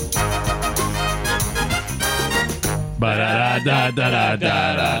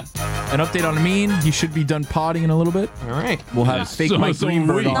 Ba-da-da-da-da-da-da. An update on Amin. He should be done potting in a little bit. All right. We'll have fake Mike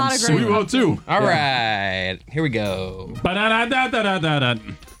Greenberg on Not a soon. great We will too. All right. Here we go. Ba-da-da-da-da-da-da.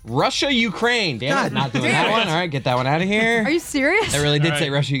 Russia, Ukraine. Damn it. Not doing that one. All right. Get that one out of here. Are you serious? I really did All say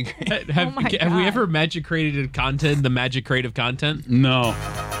right. Russia, Ukraine. Have my we God. ever magic created content? The magic creative content? No.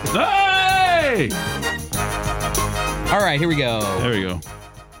 Hey! All right. Here we go. There we go.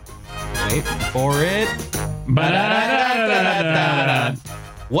 Wait for it. Ba-da-da-da-da-da-da.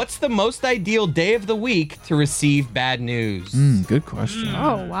 What's the most ideal day of the week to receive bad news? Good question.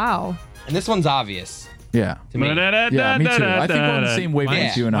 Oh, wow. And this one's obvious Yeah. to me Yeah, me too. I think we're on the same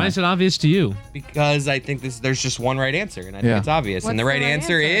wavelength, you and Why I. is it obvious to you? because I think there's just one right answer, and I think Yeah. it's obvious. What's and the the right right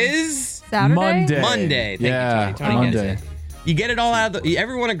answer answer? is Saturday? Monday. Monday. Thank Yeah, you, Tony. Tony Monday. gets it. You get it all out of the.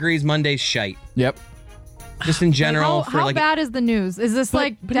 Everyone agrees Monday's shite. Yep. Just in general. How bad is the news? Is this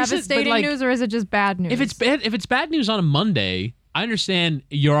but devastating news, or is it just bad news? If it's bad news on a Monday, I understand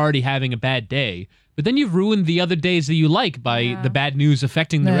you're already having a bad day. But then you've ruined the other days that you like by the bad news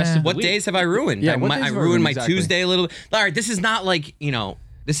affecting the rest of the week. What days have I ruined? Yeah, I ruined my Tuesday a little bit. All right, this is not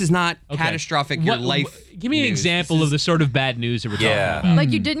this is not catastrophic. Your life. Give me an example of the sort of bad news that we're talking about.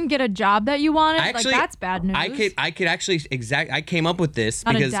 Like you didn't get a job that you wanted. Actually, that's bad news. I could actually I came up with this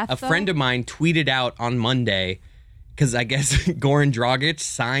Not a because death, a friend of mine tweeted out on Monday, because I guess Goran Dragic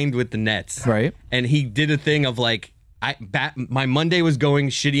signed with the Nets, right? And he did a thing of like, my Monday was going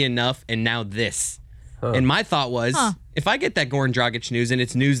shitty enough, and now this. And my thought was, if I get that Goran Dragic news and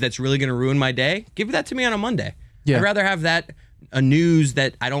it's news that's really going to ruin my day, give that to me on a Monday. Yeah. I'd rather have a news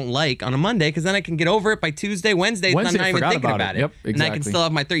that I don't like on a Monday, because then I can get over it by Tuesday, Wednesday. I'm not even thinking about it. Yep, exactly. And I can still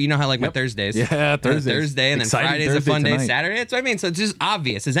have my You know how I like my Thursdays. Yeah, Thursday, and then Exciting Friday's Thursday a fun day. tonight. Saturday. That's what I mean. So it's just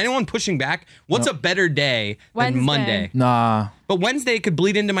obvious. Is anyone pushing back? What's a better day Wednesday. than Monday? Nah. But Wednesday could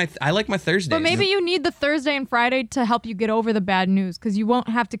bleed into I like my Thursdays. But maybe you need the Thursday and Friday to help you get over the bad news, because you won't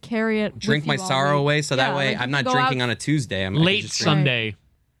have to carry it. Drink with my you all sorrow week. away, so that Yeah, way like you I'm can not go drinking out on a Tuesday. I Late just drink. Sunday.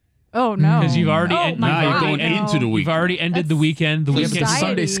 Oh no! Because you've already you're going into the week. You've already ended the weekend. The weekend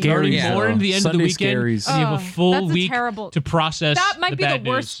Sunday scaries. scaries. More into the end of the Sunday weekend, scaries. and you have a full that's week terrible. to process. That might the be the bad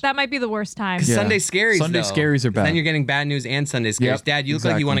worst. news. That might be the worst time. Yeah. Sunday scaries. Sunday though. scaries are bad. Then you're getting bad news and Sunday scares. Yep, Dad, you look like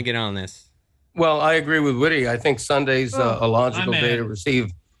exactly. you want to get on this. Well, I agree with Woody. I think Sunday's a logical my day man. to receive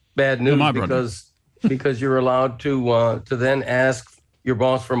bad news my brother. because you're allowed to then ask your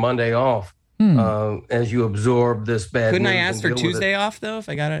boss for Monday off as you absorb this bad Couldn't news. I ask and for deal with Tuesday off though? If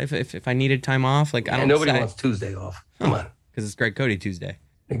I got it, if I needed time off, like I And don't. nobody say- wants Tuesday off. Come on. Because it's Greg Cody Tuesday.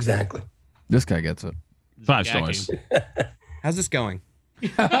 Exactly. This guy gets it. 5 stars. How's this going?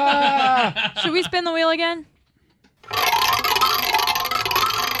 Should we spin the wheel again?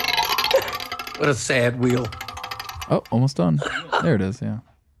 What a sad wheel. Oh, almost done. There it is. Yeah.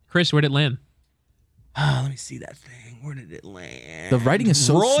 Chris, where'd it land? Let me see that thing. Where did it land? The writing is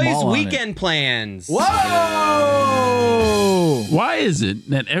so Roy's small on it. weekend plans. Whoa! Why is it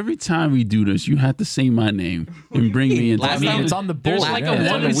that every time we do this, you have to say my name and bring me into Last time- It's on the board. There's like yeah. a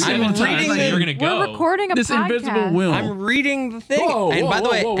 1 in I'm 7 reading times that you're gonna go. We're recording a this podcast. invisible will. I'm reading the thing. Whoa, and whoa, by the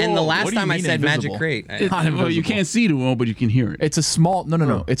way, whoa, and the whoa. last What do you time I mean said invisible? Magic Crate. Well, you can't see the will, but you can hear it. It's a small.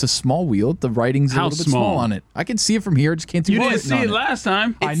 No. It's a small wheel. The writing's a How little bit small? small on it. I can see it from here. I just can't see. You what's didn't see written it on last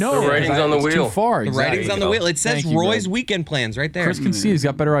time. I know. The writing's on the it's wheel. Too far. The Exactly. writing's on the wheel. It says Thank you, Roy's bud. weekend plans right there. Chris can see. He's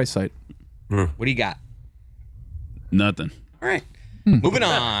got better eyesight. What do you got? Nothing. All right. Moving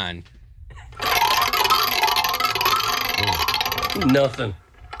on. Nothing.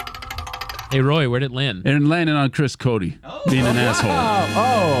 Hey, Roy, where'd it land? And landing on Chris Cody being an asshole.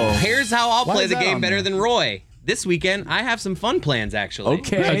 Oh. Here's how I'll Why play is the that game on better there? than Roy. This weekend, I have some fun plans, actually.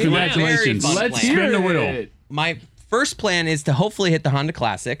 Okay. Congratulations. Very fun Let's plan. hear Spin the wheel. it. My first plan is to hopefully hit the Honda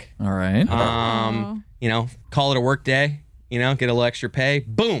Classic. All right. Call it a work day. Get a little extra pay.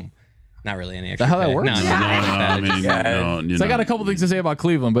 Boom. Not really any extra How that pay. works? No, No, I mean, no, So I got a couple things to say about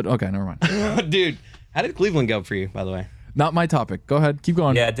Cleveland, but okay, never mind. Dude, how did Cleveland go for you, by the way? Not my topic. Go ahead. Keep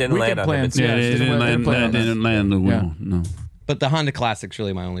going. Yeah, it didn't Weekend land on plans. him. Yeah, they didn't land the wheel. No. But the Honda Classic's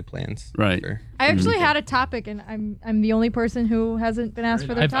really my only plans. Right. I actually had a topic, and I'm the only person who hasn't been asked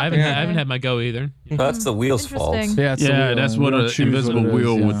for their I topic. haven't had my go either. That's the wheel's fault. Interesting. Yeah, it's the Yeah, wheel. that's We what don't an choose what invisible it is,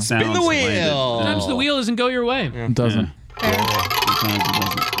 wheel yeah. would sound. Spin the wheel. Sometimes the wheel doesn't go your way. It doesn't.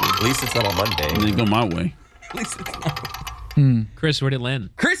 At least it's not on Monday. And they go my way. At least it's not. Chris, where'd it land?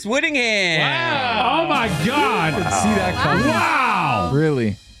 Chris Whittingham. Oh my God! See that coming? Wow!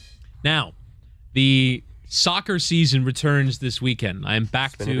 Really? Now, the soccer season returns this weekend. I am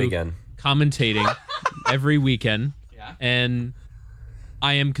back Spin it to again. commentating every weekend, and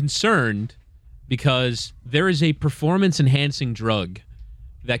I am concerned because there is a performance-enhancing drug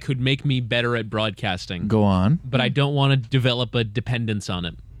that could make me better at broadcasting. Go on. But I don't want to develop a dependence on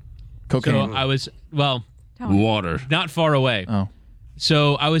it. Cocaine. So I was, Water. not far away. Oh.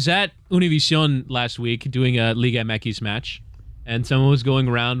 So I was at Univision last week doing a Liga MX match, and someone was going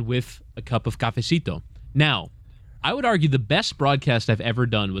around with a cup of cafecito. Now, I would argue the best broadcast I've ever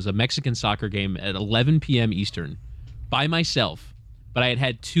done was a Mexican soccer game at 11 p.m. Eastern by myself, but I had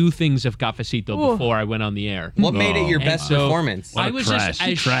had 2 things of cafecito before I went on the air. What made it your And best so performance? I was just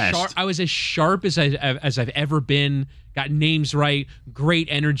as sharp. I was as sharp as I've ever been. Got names right, great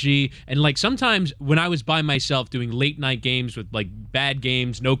energy, and like sometimes when I was by myself doing late night games with like bad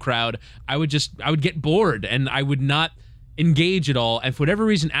games, no crowd, I would get bored and I would not engage at all. And for whatever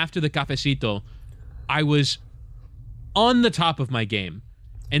reason, after the cafecito, I was on the top of my game.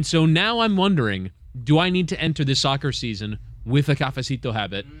 And so now I'm wondering, do I need to enter this soccer season with a cafecito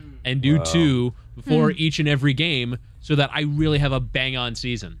habit? And do 2, before each and every game so that I really have a bang-on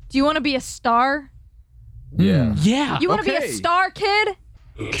season. Do you want to be a star? Yeah. Yeah. You want to be a star, kid?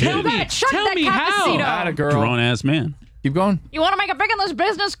 Tell me how. Not a girl. Grown-ass man. Keep going. You want to make it big in this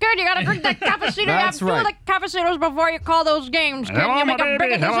business, kid? You got to drink that cafecito. You have That's to do right. the cafecitos before you call those games, kid. Hello, You make my it big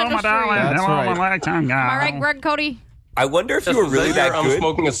baby. in this Hello, my industry. darling. That's Hello, right. my lifetime Am I gal. right, Greg Cody? I wonder if you were really that I'm good.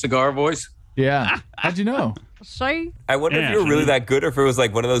 smoking a cigar voice. Yeah. How'd you know? See? I wonder if you were really that good, or if it was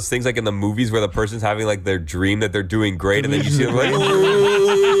like one of those things like in the movies where the person's having like their dream that they're doing great, and then you see them like,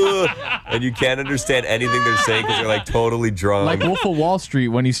 "Ooh," and you can't understand anything they're saying because they're like totally drunk. Like Wolf of Wall Street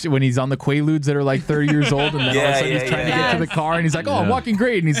when he's on the Quaaludes that are like 30 years old, and then all of a sudden he's trying to get to the car, and he's like, "Oh, I'm walking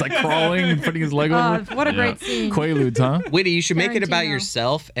great," and he's like crawling and putting his leg over. What a great scene. Quaaludes, huh? Witty, you should make it about Tarantino.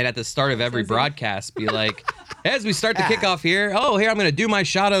 yourself, and at the start of every broadcast, be like, as we start the kickoff here, here I'm going to do my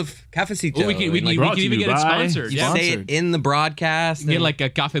shot of cafecito. Well, we can And, like, even get it sponsored. you Yeah. say it in the broadcast. Get like a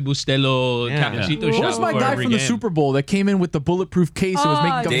Cafe Bustelo cafecito shot. Where's my before guy every from the game. Super Bowl that came in with the bulletproof case and was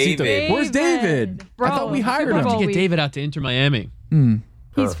making cafecito? David. Where's David? Bro, I thought we hired Super him. Bowl Get week. David out to Inter Miami.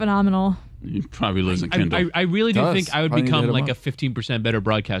 He's phenomenal. He probably lives in Kendall. I really do Does. think I would Probably need to become hit him like a up. 15% better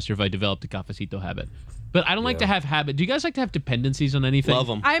broadcaster if I developed a cafecito habit. But I don't like to have habit. Do you guys like to have dependencies on anything? Love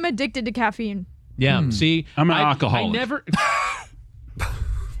them. I'm addicted to caffeine. Yeah. See, I'm an I alcoholic. never.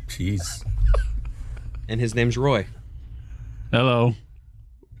 Jeez. And his name's Roy. Hello.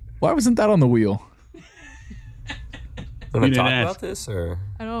 Why wasn't that on the wheel? Want to didn't talk ask. about this or?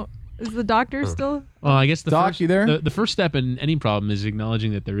 I don't. Is the doctor still? Well, I guess the Doc, first, you there? The first step in any problem is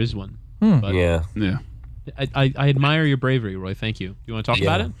acknowledging that there is one. But Yeah. Yeah. I admire your bravery, Roy. Thank you. You want to talk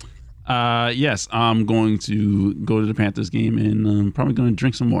about it? Yes, I'm going to go to the Panthers game and I'm probably going to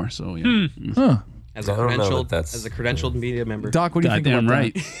drink some more. So yeah. Huh. As a I don't know credentialed, that that's- as a credentialed media member. Doc, what do you think Goddamn about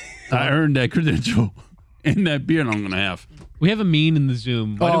right. I earned that credential and that beer I'm going to have. We have a mean in the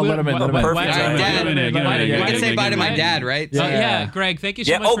Zoom. Oh, let him in, let him in. Perfect. Dad, Get in there, get in there, you get in can there, say get bye in to there. my dad, right? Yeah, Greg, thank you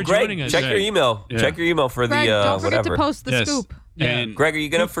so much for Greg, joining us. check your email. Yeah. Check your email for Greg, the don't forget whatever. to post the Yes. scoop. And Greg, are you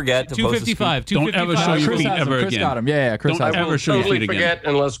gonna forget to post the 255. don't ever show your Chris feet has him. ever Chris again. got him. Yeah, Chris Don't has him. ever show your Totally feet again. forget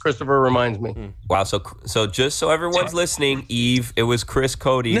unless Christopher reminds me. Wow. So just so everyone's listening, Eve, it was Chris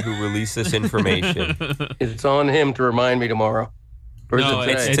Cody who released this information. It's on him to remind me tomorrow. Or is No, it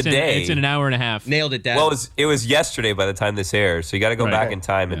today? it's today. It's in an hour and a half. Nailed it, Dad. Well, it was yesterday by the time this airs, so you got to go Right. back in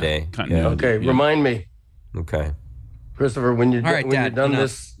time a day. Okay, remind me. Okay. Christopher, when you're, All right, when you're Dad, done enough.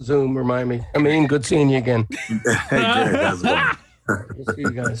 this Zoom, remind me. I mean, good seeing you again. Hey, Greg, how's it going? We'll see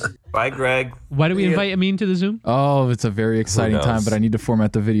you guys. Bye, Greg. Why do we invite Amin to the Zoom? Oh, it's a very exciting knows? time, but I need to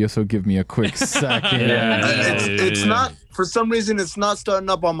format the video, so give me a quick second. It's not, for some reason, it's not starting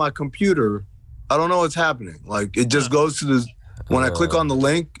up on my computer. I don't know what's happening. Like, it just goes to the, when I click on the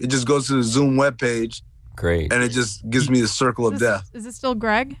link, it just goes to the Zoom webpage. Great. And it just gives me the circle of death. Is it still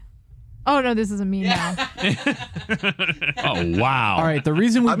Greg? Oh no, this isn't me now. Oh, wow. All right, the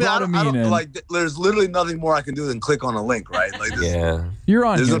reason we I mean, brought I Amin don't, in, like, there's literally nothing more I can do than click on a link, right? Like, this, Yeah. you're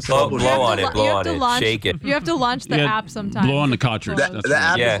on there's here. no trouble. Blow on it. You Blow have on to it. launch- Shake it. You have to launch the Yeah, app sometime. blow on the cartridge. The, That's the right.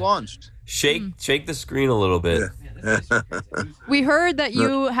 app Yeah. is launched. Shake the screen a little bit. We heard that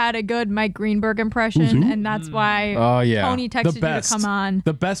you had a good Mike Greenberg impression, and that's why Oh yeah, Tony texted you to come on.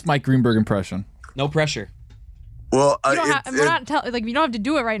 The best Mike Greenberg impression. No pressure. Well, You don't have, we're not like you don't have to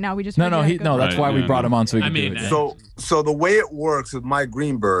do it right now. We just No, heard no, you had good that's Right, why we yeah, brought no. him on so he I could mean, do it. So the way it works with Mike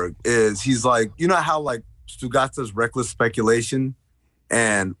Greenberg is he's like, you know how like Stugatz does reckless speculation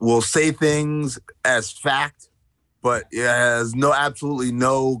and will say things as fact, but it has absolutely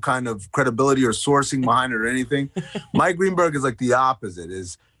no kind of credibility or sourcing behind it or anything. Mike Greenberg is like the opposite.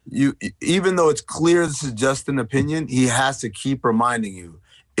 Is you even though it's clear this is just an opinion, he has to keep reminding you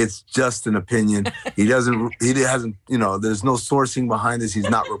it's just an opinion. He hasn't, there's no sourcing behind this. He's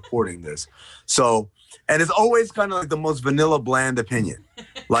not reporting this. So, and it's always kind of like the most vanilla, bland opinion.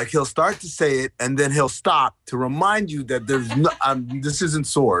 Like he'll start to say it and then he'll stop to remind you that there's no, this isn't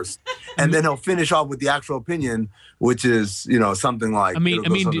sourced. And then he'll finish off with the actual opinion, which is, something like. I mean,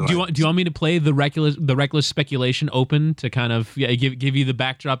 do you want me to play the reckless speculation open to kind of give you the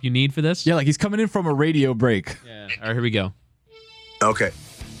backdrop you need for this? Yeah, like he's coming in from a radio break. Yeah. All right, here we go. Okay.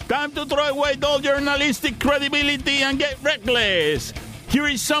 Time to throw away all journalistic credibility and get reckless. Here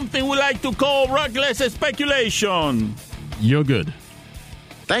is something we like to call reckless speculation. You're good.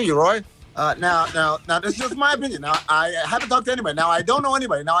 Thank you, Roy. Now, this is just my opinion. Now, I haven't talked to anybody. Now, I don't know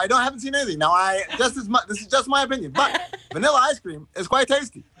anybody. Now, haven't seen anything. Now, this is just my opinion. But vanilla ice cream is quite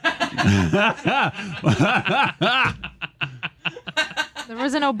tasty. There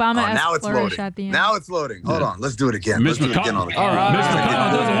was an Obama now it's flourish loading. at the end. Now it's loading. Hold on. Let's do it again. Mitch Let's do it again on the McConnell. camera. Mitch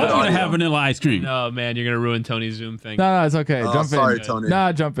McConnell doesn't want you to have vanilla ice cream. Oh man, you're gonna ruin Tony's Zoom thing. No, it's okay. Oh, jump sorry, in. Tony.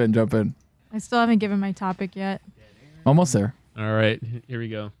 Nah, jump in. I still haven't given my topic yet. Almost there. All right, here we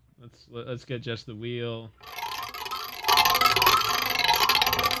go. Let's get just the wheel.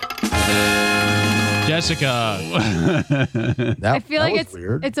 Jessica. I feel like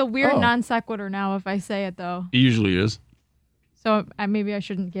it's a weird Oh. non sequitur now if I say it though. It usually is. So maybe I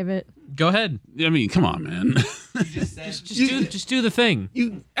shouldn't give it. Go ahead. I mean, come on, man. Just do the thing.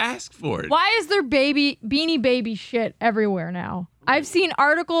 You ask for it. Why is there Beanie Baby shit everywhere now? I've seen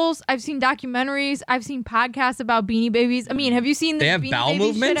articles, I've seen documentaries, I've seen podcasts about Beanie Babies. I mean, have you seen this Beanie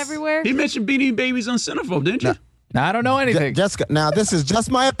Baby shit everywhere? He mentioned Beanie Babies on Centerfold, didn't you? No, I don't know anything. Jessica, now this is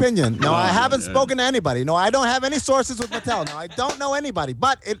just my opinion. No, I haven't spoken to anybody. No, I don't have any sources with Mattel. No, I don't know anybody.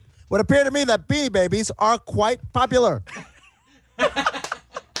 But it would appear to me that Beanie Babies are quite popular.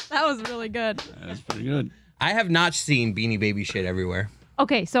 That was really good. That's pretty good. I have not seen Beanie Baby shit everywhere.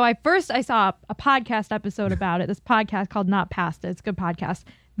 Okay, so I saw a podcast episode about it. This podcast called Not Past It. It's a good podcast.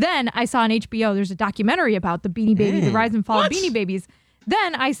 Then I saw on HBO, there's a documentary about the Beanie Baby, the rise and fall of Beanie Babies.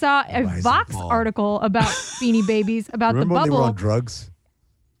 Then I saw a Vox article about Beanie Babies, about Remember the when they were bubble. on drugs?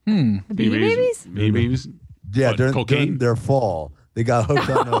 The Beanie Babies? Beanie Babies? Yeah, during cocaine? their fall. They got hooked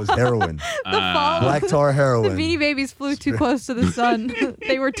on those heroin. fall. Black tar The heroin. Beanie Babies flew too close to the sun.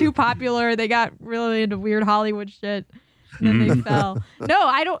 They were too popular. They got really into weird Hollywood shit. And then they fell. No,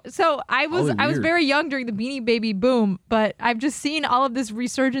 I don't. So I was weird. very young during the Beanie Baby boom, but I've just seen all of this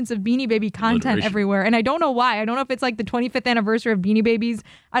resurgence of Beanie Baby content Alliteration. everywhere, and I don't know why. I don't know if it's like the 25th anniversary of Beanie Babies.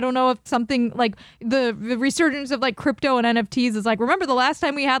 I don't know if something like the resurgence of like crypto and NFTs is like. Remember the last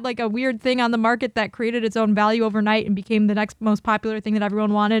time we had like a weird thing on the market that created its own value overnight and became the next most popular thing that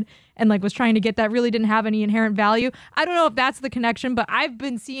everyone wanted, and like was trying to get that really didn't have any inherent value. I don't know if that's the connection, but I've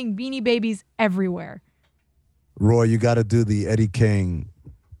been seeing Beanie Babies everywhere. Roy, you got to do the Eddie King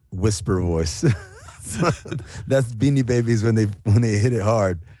whisper voice. That's Beanie Babies when they hit it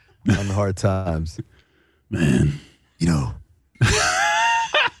hard on the hard times. Man. You know.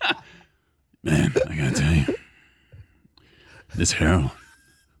 Man, I gotta tell you. This heroin.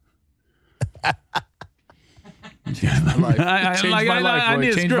 I need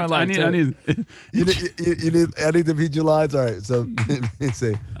a script. I need. You need to beat your lines. All right. So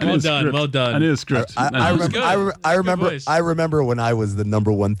say. Well done. I need a script. I remember when I was the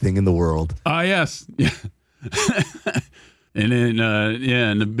number one thing in the world. Ah, yes. Yeah. And then,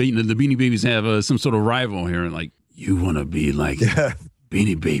 and the Beanie Babies have some sort of rival here. Like, you want to be like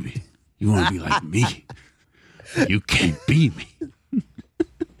Beanie Baby. You want to be like me. You can't beat me.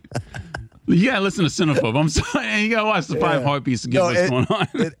 You gotta listen to Cinephobe. I'm sorry, you gotta watch the Five Heartbeats to get what's going on.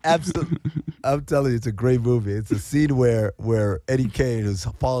 It absolutely. I'm telling you, it's a great movie. It's a scene where Eddie Kane, who's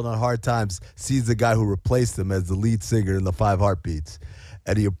fallen on hard times, sees the guy who replaced him as the lead singer in the Five Heartbeats,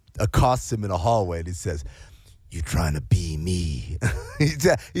 and he accosts him in a hallway, and he says, "You trying to be me?"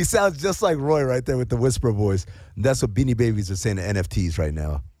 He sounds just like Roy right there with the whisper voice. And that's what Beanie Babies are saying to NFTs right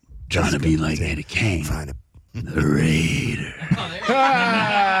now. Trying to be like Eddie Kane. Trying to. The Raider.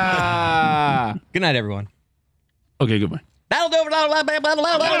 Good night, everyone. Okay, goodbye. No, that's how I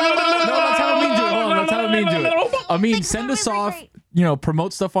mean do it. Hold on, that's how I mean do it. I mean, send us off,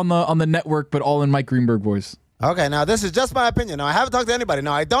 promote stuff on the network, but all in Mike Greenberg voice. Okay, now this is just my opinion. Now I haven't talked to anybody.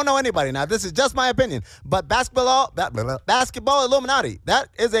 Now I don't know anybody. Now this is just my opinion. But Basketball Illuminati, that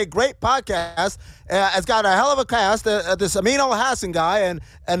is a great podcast. It's got a hell of a cast. This Amin Al-Hassan guy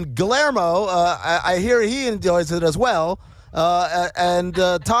and Guillermo. I hear he enjoys it as well. And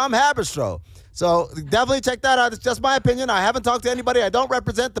Tom Haberstroh. So definitely check that out. It's just my opinion. I haven't talked to anybody. I don't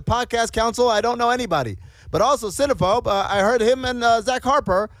represent the podcast council. I don't know anybody. But also Cinephobe. I heard him and Zach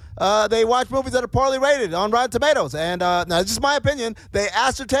Harper. They watch movies that are poorly rated on Rotten Tomatoes. And now it's just my opinion. They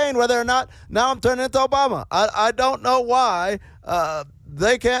ascertain whether or not now I'm turning into Obama. I don't know why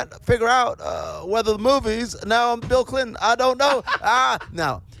they can't figure out whether the movies, now I'm Bill Clinton. I don't know.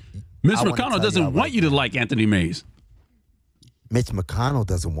 Now. Mitch McConnell doesn't want you to like Anthony Mays. Mitch McConnell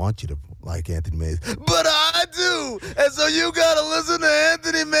doesn't want you to like Anthony Mays. But I do. And so you got to listen to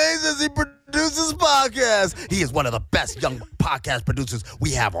Anthony Mays as he produces podcasts. He is one of the best young podcast producers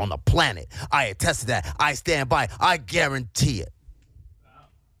we have on the planet. I attest to that. I stand by. I guarantee it.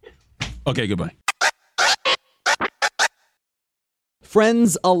 Okay, goodbye.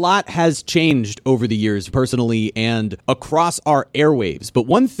 Friends, a lot has changed over the years, personally and across our airwaves. But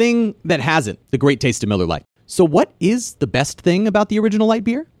one thing that hasn't, the great taste of Miller Lite. So what is the best thing about the original light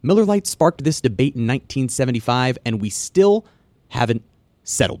beer? Miller Lite sparked this debate in 1975, and we still haven't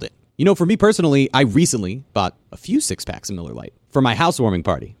settled it. For me personally, I recently bought a few six-packs of Miller Lite for my housewarming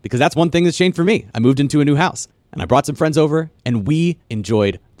party, because that's one thing that's changed for me. I moved into a new house, and I brought some friends over, and we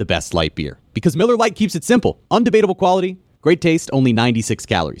enjoyed the best light beer. Because Miller Lite keeps it simple. Undebatable quality, Great taste, only 96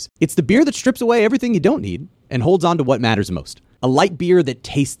 calories. It's the beer that strips away everything you don't need and holds on to what matters most. A light beer that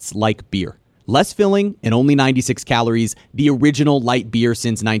tastes like beer. Less filling and only 96 calories, the original light beer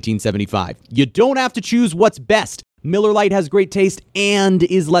since 1975. You don't have to choose what's best. Miller Lite has great taste and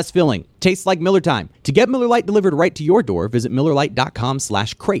is less filling. Tastes like Miller time. To get Miller Lite delivered right to your door, visit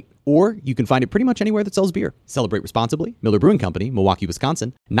MillerLite.com/crate. Or you can find it pretty much anywhere that sells beer. Celebrate responsibly. Miller Brewing Company, Milwaukee,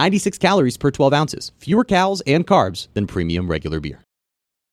 Wisconsin. 96 calories per 12 ounces. Fewer calories and carbs than premium regular beer.